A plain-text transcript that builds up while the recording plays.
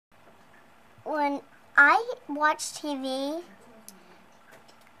when I watch TV,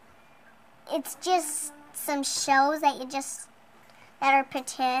 it's just some shows that are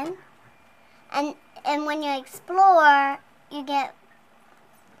pretend, and when you explore, you get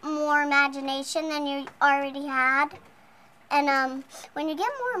more imagination than you already had, and when you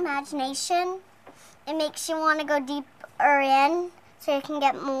get more imagination, it makes you want to go deeper in, so you can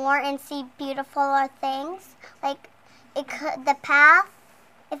get more and see beautiful things. Like the path.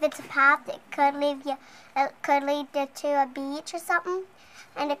 If it's a path, it could lead you to a beach or something,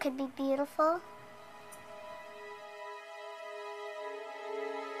 and it could be beautiful.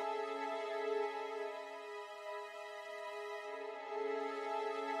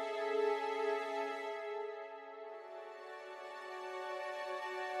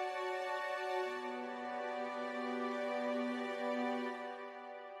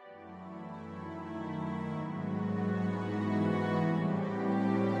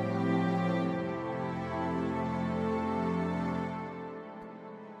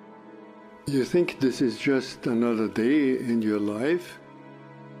 You think this is just another day in your life?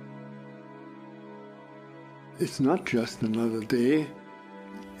 It's not just another day.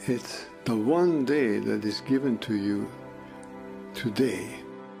 It's the one day that is given to you today.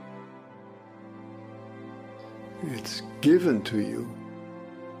 It's given to you.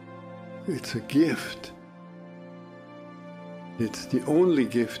 It's a gift. It's the only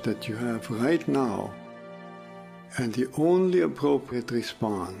gift that you have right now, and the only appropriate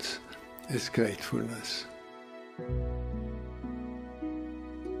response is gratefulness.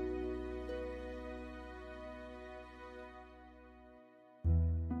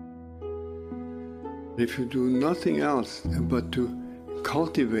 If you do nothing else but to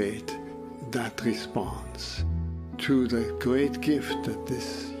cultivate that response to the great gift that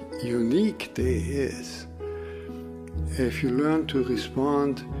this unique day is, if you learn to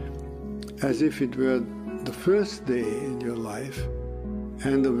respond as if it were the first day in your life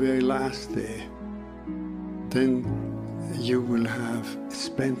and the very last day, then you will have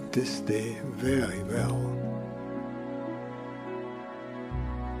spent this day very well.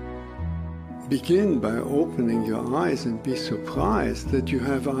 Begin by opening your eyes and be surprised that you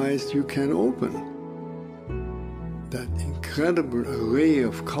have eyes you can open. That incredible array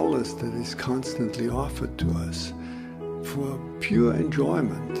of colors that is constantly offered to us for pure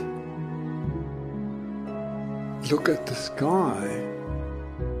enjoyment. Look at the sky.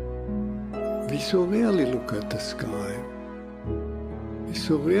 We so rarely look at the sky. We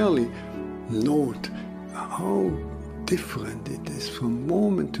so rarely note how different it is from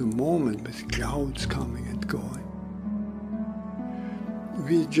moment to moment with clouds coming and going.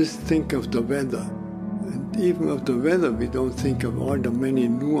 We just think of the weather, and even of the weather we don't think of all the many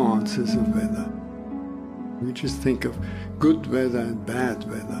nuances of weather. We just think of good weather and bad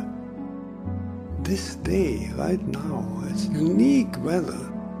weather. This day, right now, it's unique weather.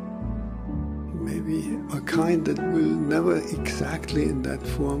 Maybe a kind that will never exactly in that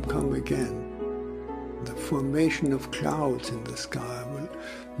form come again. The formation of clouds in the sky will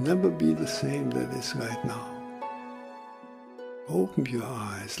never be the same that is right now. Open your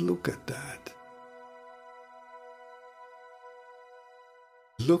eyes, look at that.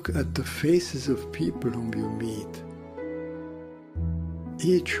 Look at the faces of people whom you meet.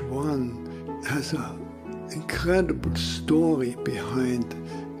 Each one has an incredible story behind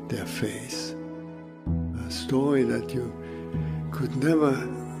their face. A story that you could never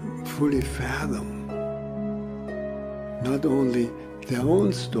fully fathom. Not only their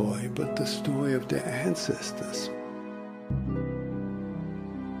own story, but the story of their ancestors.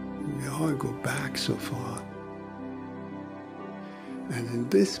 We all go back so far. And in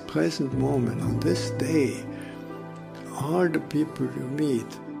this present moment, on this day, all the people you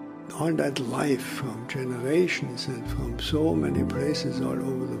meet, all that life from generations and from so many places all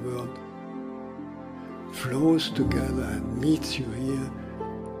over the world, flows together and meets you here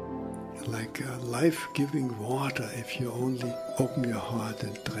like a life-giving water if you only open your heart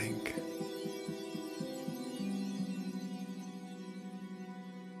and drink.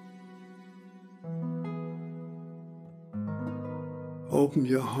 Open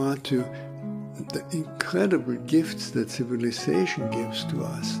your heart to the incredible gifts that civilization gives to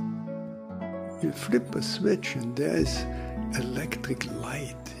us. You flip a switch and there is electric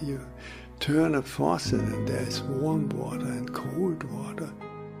light. You turn a faucet and there is warm water and cold water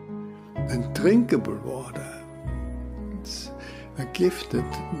and drinkable water. It's a gift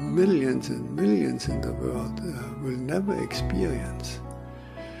that millions and millions in the world will never experience.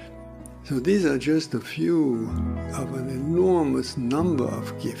 So these are just a few of an enormous number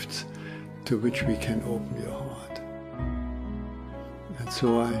of gifts to which we can open your heart. And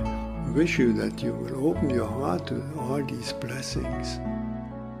so I wish you that you will open your heart to all these blessings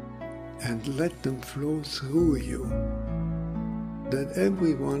and let them flow through you, that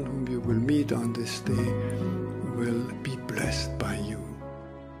everyone whom you will meet on this day will be blessed by you.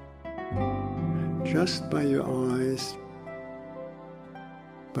 Just by your eyes,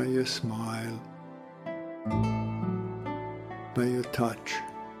 by your smile, by your touch,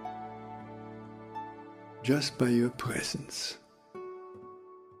 just by your presence.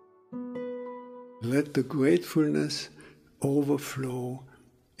 Let the gratefulness overflow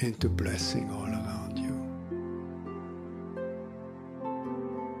into blessing all around you.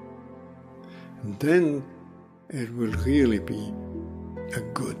 And then it will really be a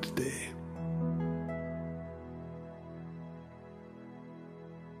good day.